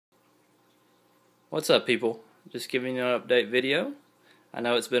What's up, people? Just giving you an update video. I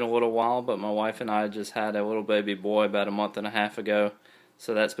know it's been a little while, but my wife and I just had a little baby boy about a month and a half ago,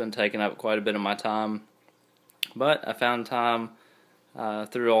 so that's been taking up quite a bit of my time. But I found time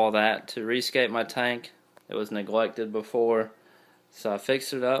through all that to rescape my tank. It was neglected before, so I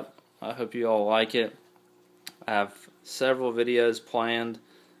fixed it up. I hope you all like it. I have several videos planned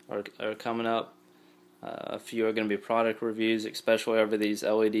or coming up. A few are going to be product reviews, especially over these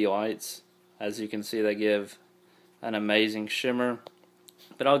LED lights. As you can see, they give an amazing shimmer,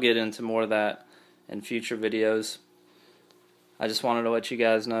 but I'll get into more of that in future videos. I just wanted to let you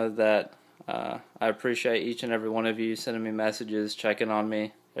guys know that I appreciate each and every one of you sending me messages, checking on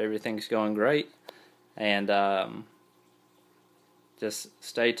me. Everything's going great, and just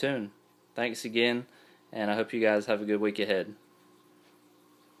stay tuned. Thanks again, and I hope you guys have a good week ahead.